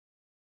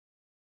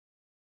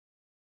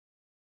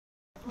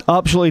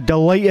Absolutely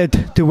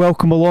delighted to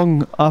welcome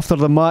along after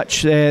the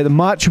match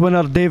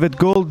winner David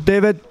Gold.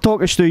 David,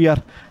 talk us through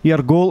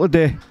your goal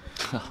today.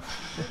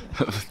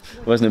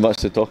 Wasn't much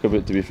to talk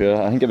about, to be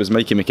fair. I think it was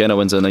Mikey McKenna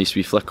wins a nice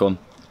wee flick on.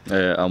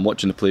 I'm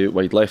watching the play out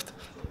wide left.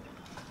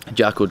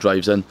 Jacko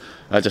drives in.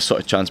 I just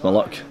sort of chanced my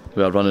luck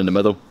with a run in the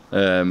middle.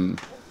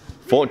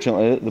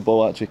 Fortunately, the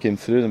ball actually came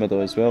through the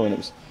middle as well, and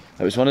it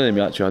was one of them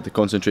you actually had to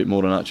concentrate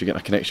more on actually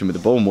getting a connection with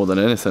the ball more than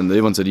anything. The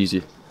other ones are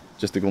easy,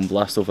 just to go and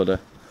blast over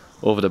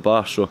the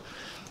bar. So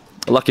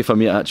lucky for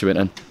me, it actually went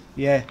in.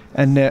 Yeah,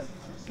 and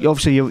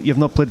obviously you've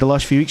not played the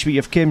last few weeks, but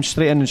you've came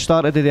straight in and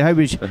started today. How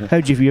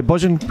did you feel? You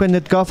buzzing when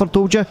the gaffer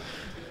told you?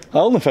 I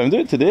only found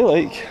out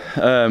today,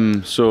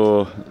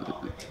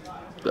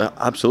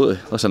 absolutely.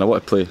 Listen, I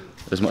want to play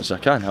as much as I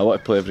can. I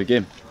want to play every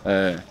game.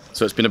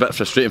 So it's been a bit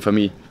frustrating for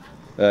me.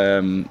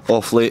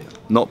 Off late,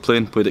 not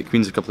playing. Played at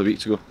Queen's a couple of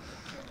weeks ago.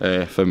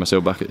 Found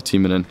myself back at the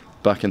team and then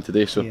back in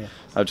today. So yeah.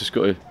 I've just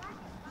got to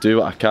do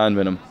what I can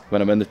when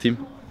I'm in the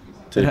team.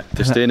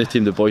 To stay in the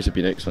team. The boys have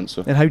been excellent.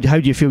 So. And how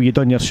do you feel you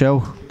done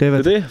yourself,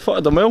 David? Today, thought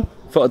I'd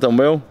done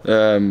well.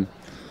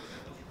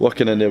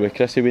 Working in there with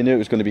Chrissy, we knew it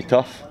was going to be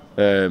tough.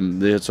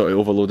 They had sort of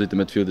overloaded the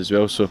midfield as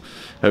well, so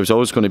it was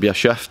always going to be a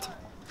shift.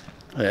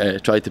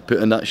 Tried to put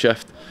in that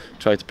shift,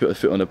 tried to put a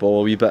foot on the ball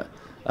a wee bit,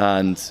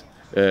 and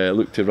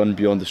look to run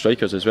beyond the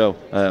strikers as well.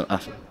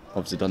 I've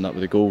obviously done that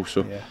with the goal,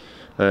 so yeah.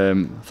 I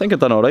think I've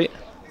done all right.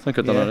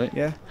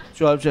 Yeah.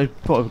 So I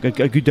put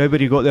a good hour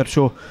you got there.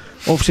 So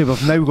obviously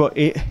we've now got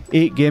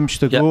eight games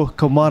to go.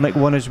 Kilmarnock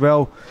won as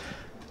well.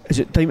 Is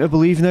it time to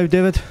believe now,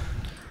 David?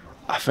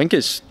 I think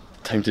it's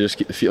time to just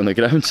keep the feet on the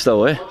ground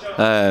still.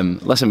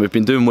 Listen, we've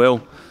been doing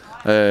well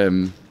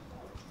from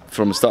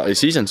the start of the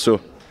season, so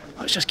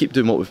let's just keep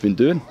doing what we've been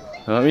doing.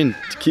 You know what I mean?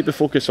 To keep the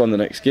focus on the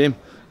next game,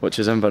 which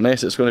is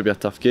Inverness. It's going to be a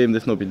tough game.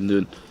 They've not been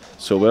doing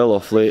so well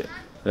off late.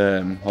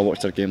 I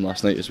watched their game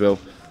last night as well,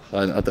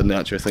 and I didn't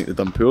actually think they'd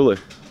done poorly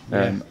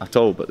at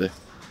all, but they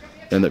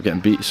ended up getting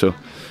beat. So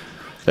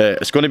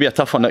it's going to be a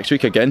tough one next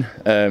week again.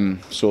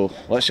 So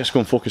let's just go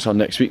and focus on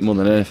next week more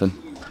than anything.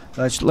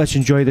 Let's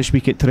enjoy this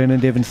week at training,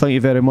 David. Thank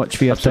you very much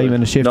for your time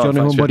and a safe journey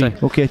home, buddy.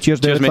 Okay,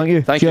 cheers, David.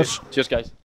 Cheers, thank you. Cheers, guys.